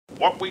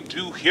What we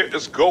do here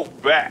is go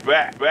back.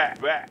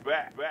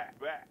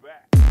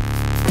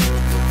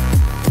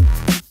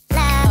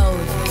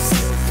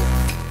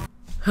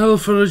 Hello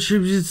fellow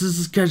tributes, this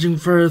is Catching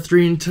Fire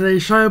 3 and today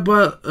Shia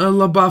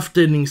LaBeouf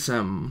dating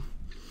sim.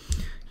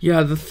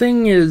 Yeah, the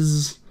thing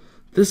is,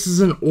 this is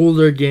an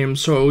older game,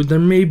 so there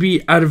may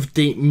be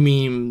out-of-date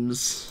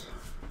memes.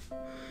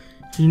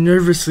 You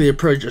nervously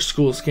approach your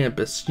school's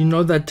campus. You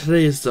know that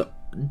today is the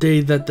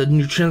day that the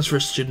new transfer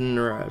student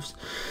arrives.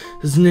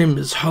 His name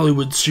is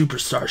Hollywood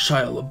superstar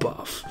Shia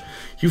LaBeouf.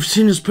 You've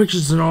seen his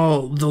pictures in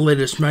all the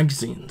latest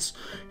magazines.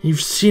 You've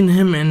seen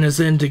him and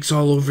his antics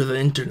all over the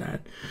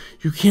internet.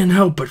 You can't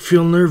help but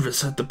feel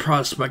nervous at the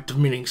prospect of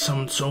meeting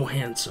someone so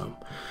handsome.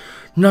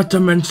 Not to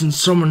mention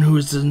someone who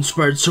has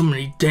inspired so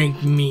many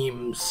dank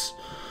memes.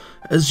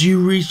 As you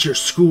reach your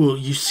school,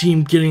 you see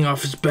him getting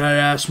off his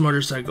badass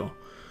motorcycle.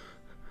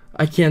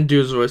 I can't do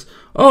his voice.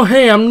 Oh,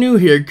 hey, I'm new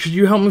here. Could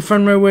you help me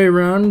find my way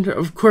around?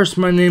 Of course,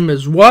 my name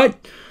is what?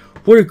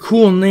 What a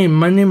cool name.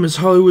 My name is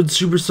Hollywood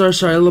superstar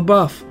Shia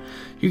LaBeouf.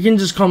 You can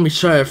just call me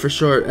Shia for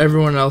short.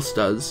 Everyone else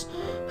does.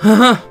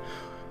 Haha.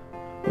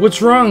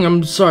 What's wrong?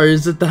 I'm sorry.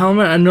 Is it the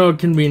helmet? I know it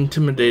can be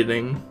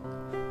intimidating.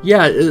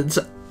 Yeah, it's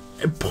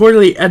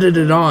poorly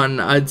edited on,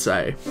 I'd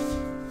say.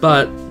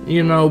 But,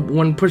 you know,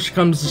 when push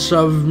comes to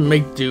shove,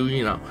 make do,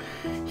 you know.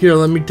 Here,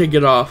 let me take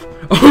it off.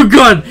 Oh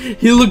god,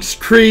 he looks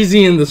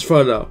crazy in this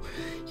photo.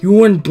 You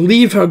wouldn't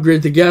believe how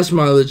great the gas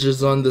mileage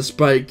is on this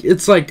bike.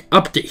 It's like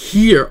up to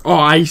here. Oh,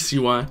 I see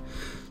why.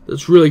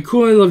 That's really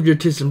cool. I love your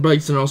taste in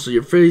bikes and also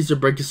your face. Your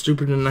bike is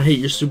stupid and I hate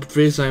your stupid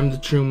face. I am the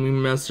true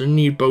meme master.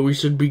 Neat, but we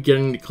should be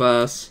getting to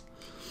class.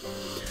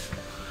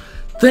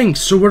 Thanks.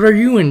 So what are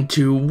you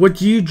into? What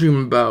do you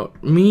dream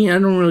about? Me? I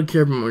don't really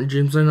care about my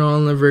dreams. I know I'll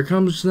never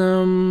accomplish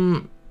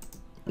them.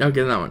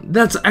 Okay, that one.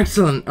 That's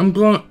excellent. I'm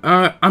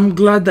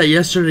glad that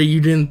yesterday you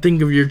didn't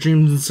think of your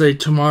dreams and say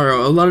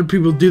tomorrow. A lot of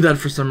people do that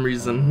for some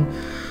reason.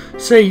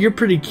 Say, you're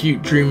pretty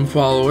cute, dream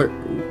follower.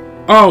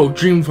 Oh,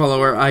 dream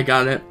follower. I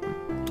got it.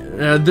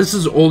 This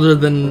is older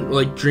than,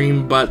 like,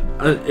 dream, but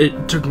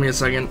it took me a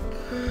second.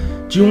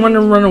 Do you want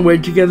to run away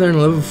together and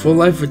live a full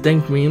life with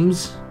dank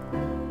memes?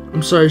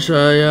 I'm sorry,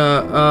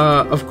 Shia.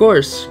 Of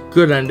course.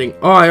 Good ending.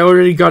 Oh, I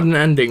already got an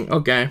ending.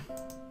 Okay.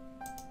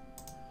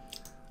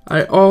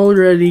 I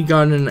already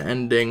got an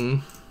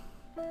ending.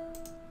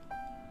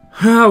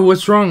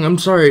 What's wrong? I'm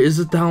sorry. Is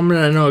it the helmet?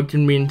 I know it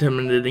can be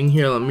intimidating.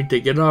 Here, let me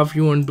take it off.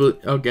 You wouldn't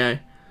believe. Okay.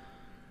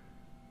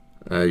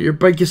 Your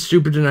bike is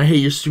stupid and I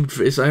hate your stupid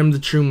face. I am the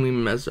true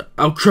meme master.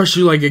 I'll crush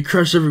you like I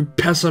crush every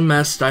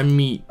pessimist I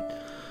meet.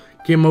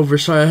 Game over.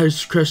 Shia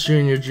has crushed you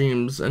in your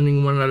dreams.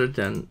 Ending 1 out of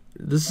 10.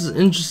 This is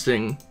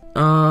interesting.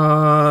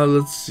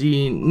 Let's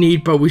see.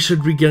 Neat, but we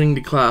should be getting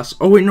to class.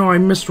 Oh wait, no, I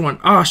missed one.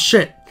 Ah,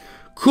 shit.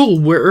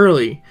 Cool, we're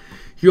early.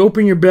 You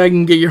open your bag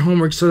and get your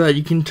homework so that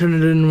you can turn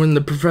it in when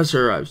the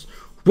professor arrives.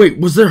 Wait,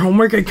 was there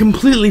homework? I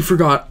completely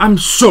forgot. I'm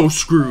so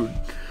screwed.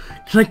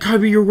 Can I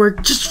copy your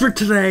work just for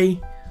today?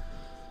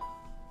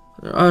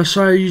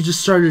 Sorry, you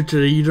just started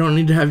today. You don't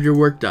need to have your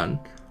work done.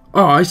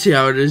 Oh, I see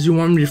how it is. You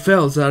want me to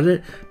fail, is that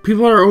it?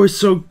 People are always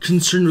so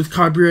concerned with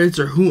copyrights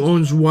or who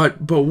owns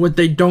what, but what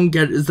they don't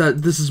get is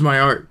that this is my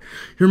art.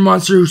 You're a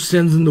monster who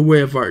stands in the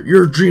way of art.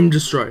 You're a dream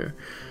destroyer.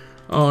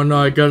 Oh no,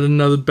 I got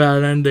another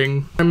bad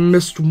ending. I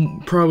missed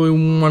probably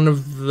one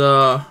of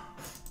the...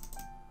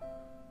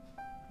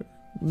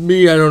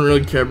 Me, I don't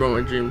really care about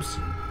my dreams.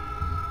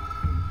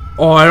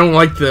 Oh, I don't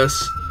like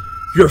this.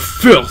 You're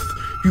filth.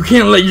 You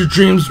can't let your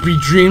dreams be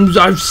dreams.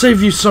 I've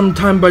saved you some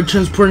time by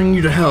transporting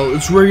you to hell.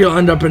 It's where you'll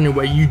end up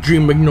anyway, you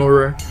dream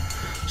ignorer.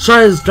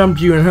 Shia has dumped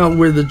you in hell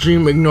where the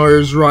dream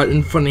ignorers rot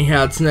in funny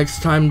hats.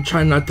 Next time,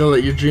 try not to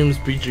let your dreams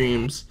be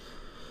dreams.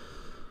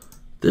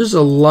 There's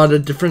a lot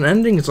of different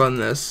endings on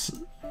this.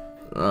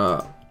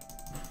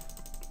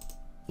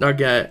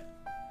 Okay.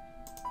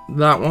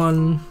 That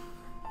one.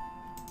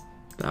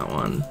 That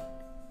one.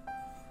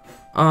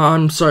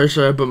 I'm sorry,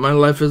 Shia, but my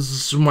life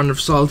is one of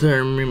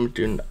solitary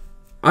meme.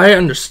 I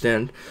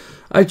understand.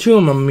 I too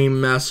am a meme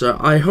master.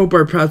 I hope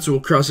our paths will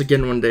cross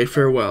again one day.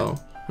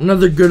 Farewell.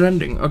 Another good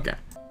ending. Okay.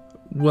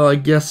 Well, I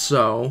guess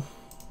so.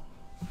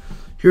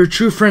 You're a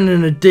true friend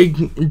and a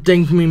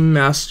dank meme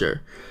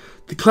master.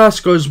 The class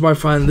goes by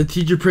fine. The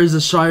teacher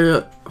praises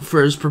Shia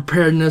for his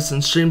preparedness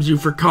and shames you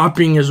for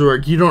copying his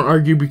work. You don't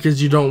argue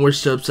because you don't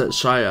wish to upset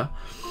Shia.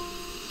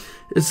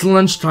 It's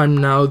lunchtime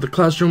now. The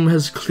classroom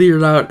has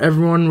cleared out.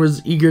 Everyone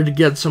was eager to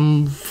get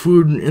some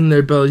food in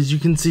their bellies. You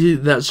can see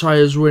that Shia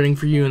is waiting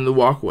for you in the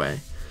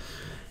walkway.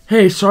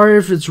 Hey, sorry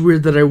if it's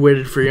weird that I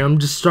waited for you. I'm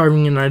just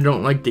starving and I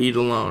don't like to eat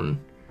alone.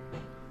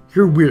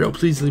 You're a weirdo.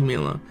 Please leave me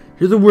alone.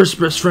 You're the worst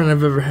best friend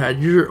I've ever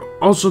had. You're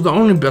also the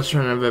only best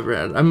friend I've ever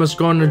had. I must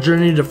go on a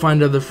journey to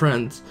find other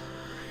friends.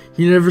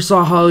 You never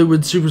saw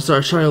Hollywood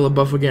superstar Shia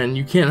LaBeouf again.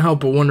 You can't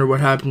help but wonder what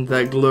happened to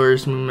that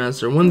glorious meme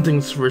master. One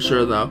thing's for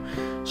sure though.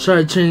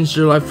 Shia changed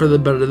your life for the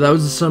better. That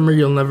was a summer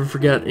you'll never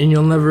forget, and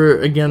you'll never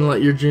again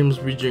let your dreams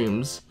be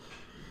dreams.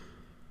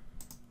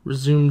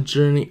 Resume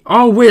journey.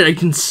 Oh wait, I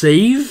can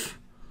save?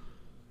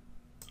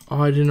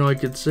 Oh, I didn't know I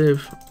could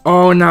save.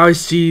 Oh, now I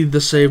see the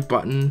save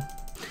button.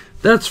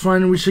 That's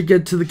fine, we should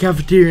get to the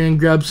cafeteria and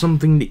grab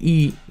something to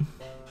eat.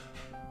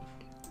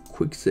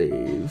 Quick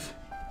save.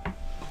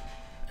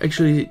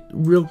 Actually,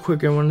 real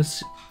quick, I want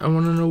to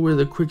know where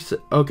the quick save.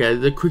 Okay,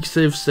 the quick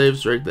save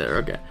saves right there.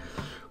 Okay,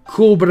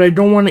 cool. But I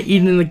don't want to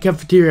eat in the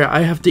cafeteria.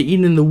 I have to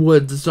eat in the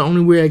woods. It's the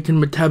only way I can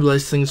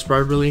metabolize things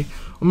properly.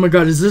 Oh my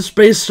god, is this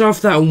based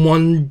off that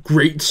one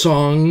great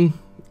song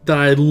that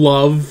I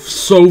love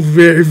so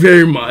very,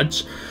 very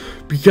much?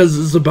 Because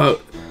it's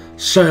about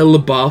Shia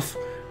LaBeouf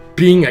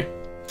being a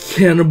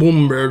cannibal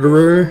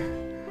murderer.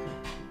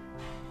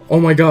 Oh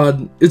my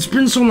god, it's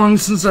been so long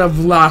since I've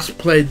last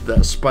played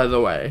this, by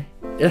the way.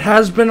 It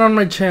has been on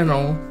my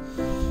channel,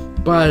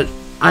 but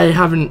I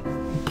haven't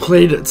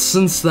played it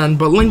since then.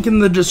 But link in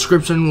the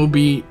description will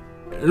be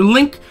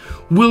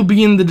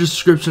in the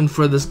description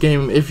for this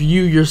game if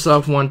you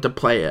yourself want to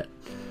play it.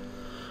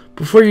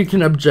 Before you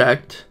can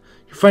object,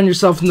 you find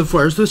yourself in the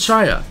forest with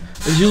Shia.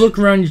 As you look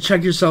around, you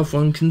check your cell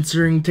phone,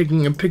 considering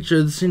taking a picture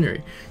of the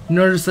scenery. You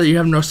notice that you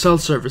have no cell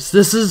service.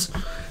 This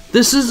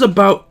is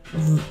about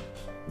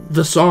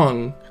the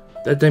song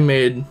that they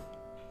made.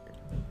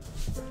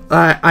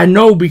 I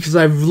know because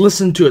I've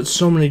listened to it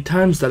so many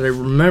times that I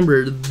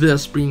remember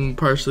this being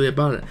partially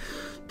about it.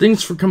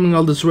 Thanks for coming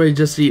all this way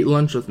just to eat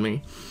lunch with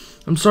me.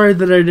 I'm sorry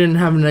that I didn't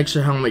have an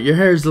extra helmet. Your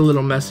hair is a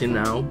little messy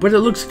now, but it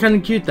looks kind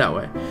of cute that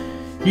way.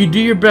 You do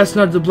your best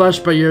not to blush,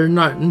 but you're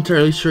not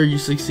entirely sure you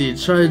succeed.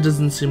 Shia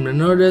doesn't seem to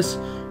notice.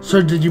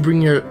 So did you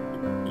bring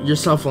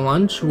yourself a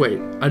lunch? Wait,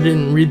 I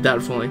didn't read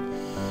that fully.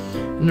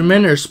 In a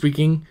manner of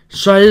speaking,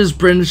 Shia is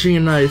brandishing a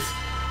knife.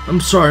 I'm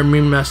sorry,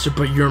 meme master,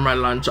 but you're my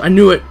lunch. I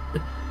knew it.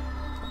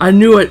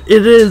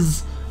 It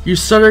is. You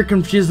stutter,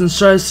 confused, and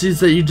Shia sees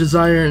that you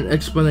desire an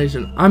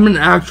explanation. I'm an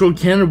actual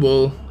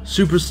cannibal,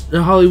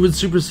 Hollywood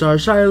superstar,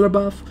 Shia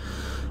LaBeouf.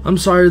 I'm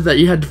sorry that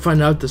you had to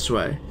find out this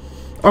way.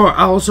 Oh,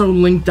 I'll also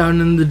link down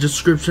in the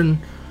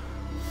description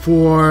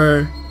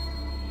for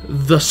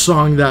the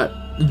song that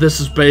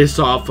this is based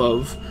off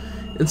of.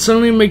 It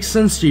suddenly makes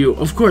sense to you.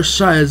 Of course,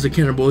 Shia is a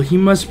cannibal. He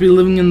must be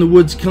living in the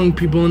woods, killing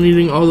people and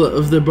eating all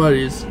of their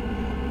bodies.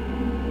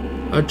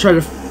 Try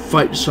to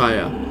fight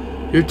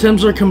Shia. Your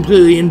attempts are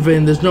completely in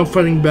vain. There's no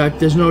fighting back.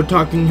 There's no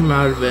talking him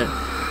out of it.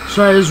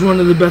 Shia is one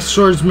of the best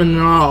swordsmen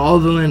in all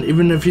the land,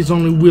 even if he's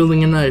only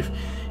wielding a knife.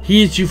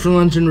 He eats you for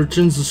lunch and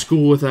returns to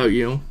school without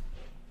you.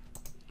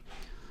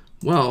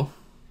 Well,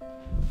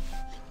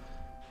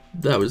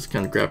 that was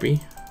kind of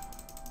crappy.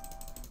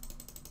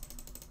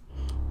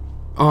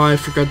 Oh, I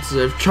forgot to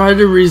say, try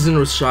to reason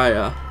with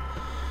Shia.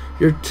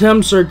 Your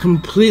attempts are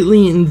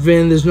completely in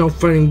vain. There's no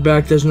fighting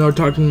back. There's no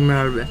talking him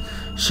out of it.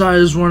 Shia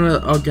is one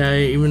of...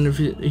 Okay, even if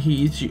he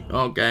eats you...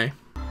 Okay.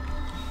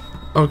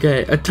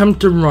 Okay, attempt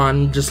to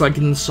run, just like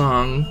in the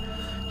song.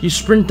 You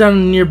sprint down a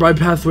nearby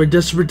pathway,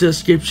 desperate to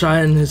escape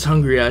Shia and his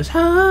hungry eyes.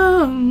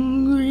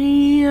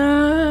 Hungry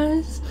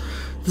eyes.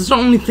 That's the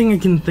only thing I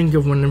can think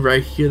of whenever I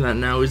hear that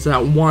now, is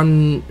that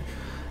one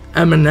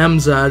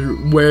Eminem's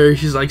ad where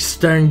he's like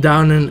staring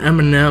down an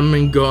Eminem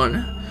and going...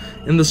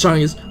 And the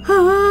song is...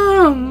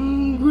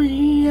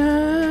 Hungry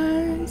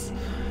eyes.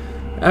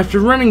 After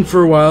running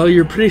for a while,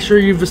 you're pretty sure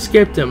you've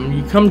escaped him.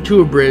 You come to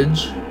a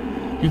bridge.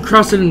 You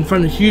cross it and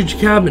find a huge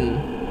cabin.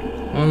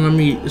 Well, let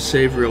me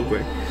save real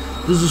quick.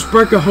 There's a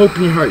spark of hope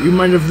in your heart. You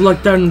might have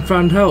lucked out and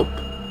found help.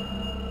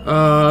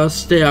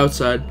 Stay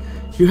outside.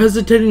 You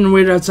hesitate and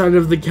wait outside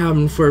of the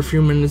cabin for a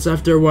few minutes.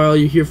 After a while,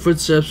 you hear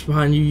footsteps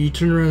behind you. You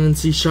turn around and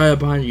see Shia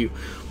behind you.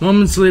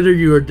 Moments later,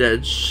 you are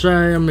dead.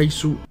 Shia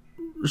makes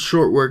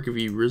short work of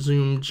you.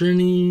 Resume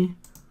journey.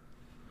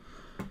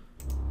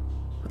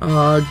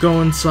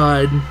 Go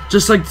inside.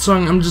 Just like the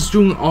song, I'm just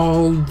doing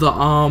all the,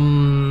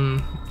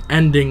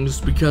 endings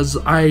because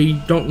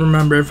I don't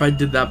remember if I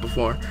did that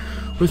before.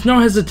 With no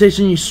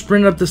hesitation, you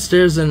sprint up the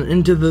stairs and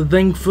into the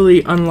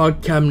thankfully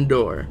unlocked cabin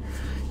door.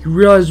 You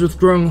realize with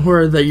growing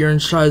horror that you're in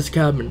Shia's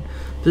cabin.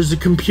 There's a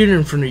computer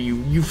in front of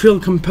you. You feel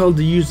compelled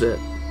to use it.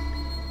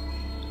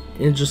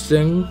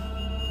 Interesting.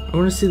 I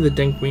want to see the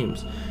dank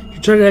memes.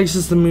 You try to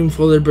access the meme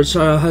folder, but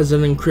Shia has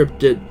it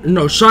encrypted.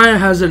 No, Shia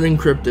has it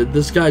encrypted.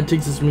 This guy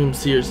takes his memes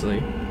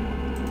seriously.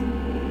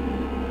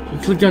 You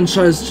click on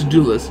Shia's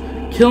to-do list.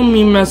 Kill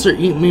meme master,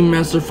 eat meme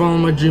master, follow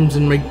my dreams,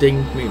 and make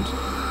dank memes.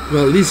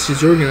 Well, at least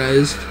he's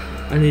organized.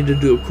 I need to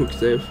do a quick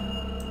save.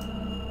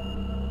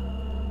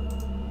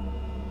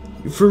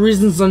 For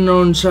reasons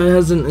unknown, Shia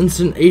has an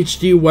instant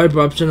HD wipe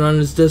option on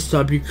his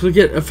desktop. You click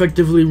it,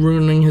 effectively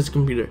ruining his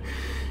computer.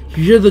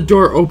 You hear the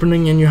door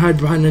opening and you hide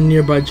behind a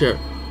nearby chair.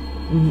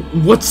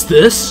 What's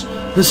this?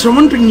 Has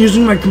someone been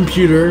using my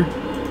computer?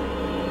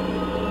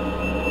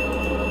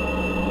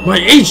 My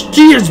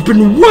HD has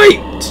been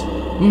wiped!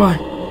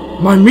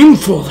 My meme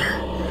folder.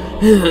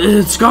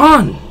 It's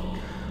gone.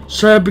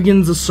 Shia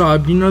begins to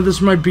sob. You know this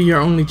might be your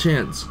only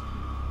chance.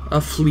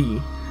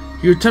 Flee.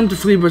 You attempt to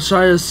flee, but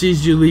Shia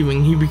sees you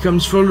leaving. He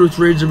becomes filled with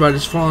rage about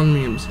his fallen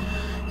memes.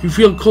 You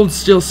feel cold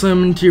steel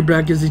slam into your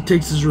back as he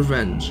takes his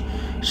revenge.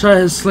 Shia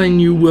has slain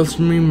you whilst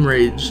meme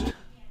raged.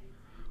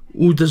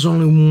 Ooh, there's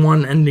only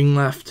one ending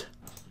left.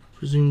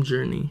 Resume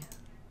journey.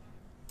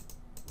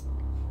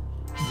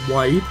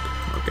 Wipe.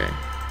 Okay.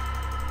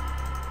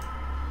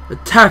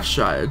 attack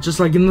Shia, just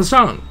like in the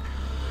song.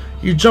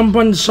 You jump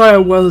on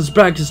Shia while his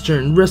back is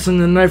turned, wresting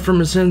the knife from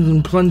his hands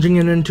and plunging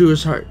it into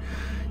his heart.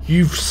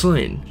 You've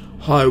slain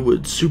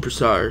Hollywood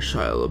superstar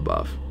Shia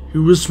LaBeouf. He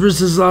whispers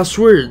his last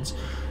words.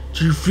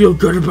 Do you feel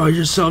good about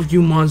yourself,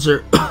 you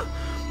monster?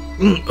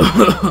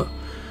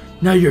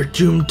 Now you're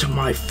doomed to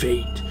my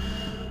fate.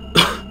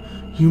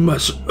 You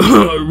must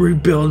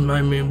rebuild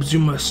my memes. You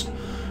must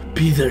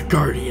be their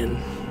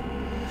guardian.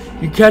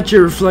 You catch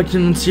your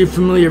reflection and see a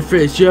familiar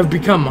face. You have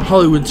become a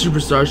Hollywood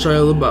superstar,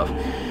 Shia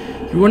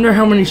LaBeouf. You wonder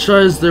how many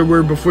Shias there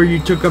were before you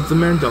took up the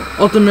mantle.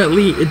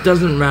 Ultimately, it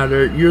doesn't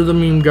matter. You're the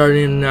meme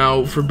guardian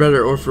now, for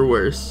better or for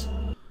worse.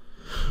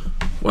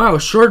 Wow,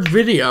 short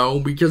video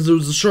because it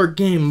was a short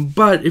game.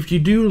 But if you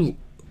do,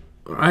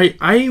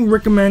 I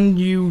recommend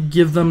you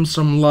give them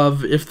some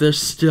love if they're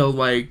still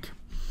like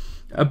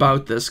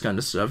about this kind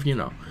of stuff, you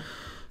know.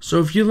 So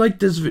if you like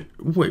this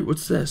wait,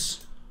 what's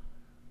this?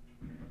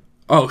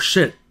 Oh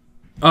shit.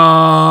 Don't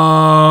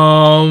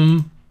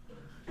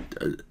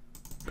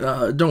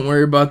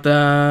worry about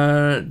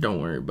that.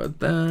 Don't worry about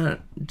that.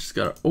 Just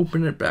gotta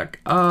open it back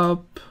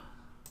up.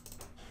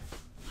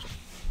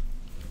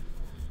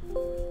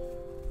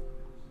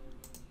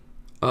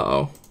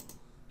 Uh-oh.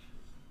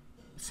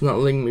 It's not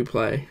letting me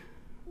play.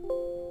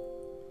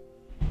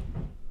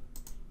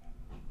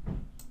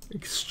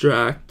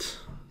 Extract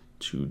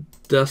to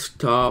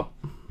desktop.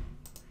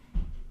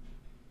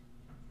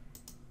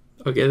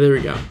 Okay, there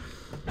we go.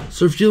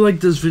 So if you like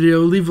this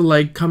video, leave a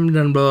like, comment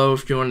down below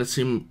if you want to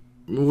see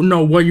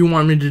what you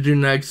want me to do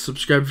next.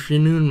 Subscribe if you're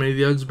new, and may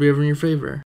the odds be ever in your favor.